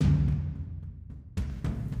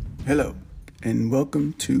Hello, and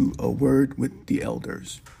welcome to A Word with the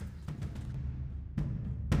Elders.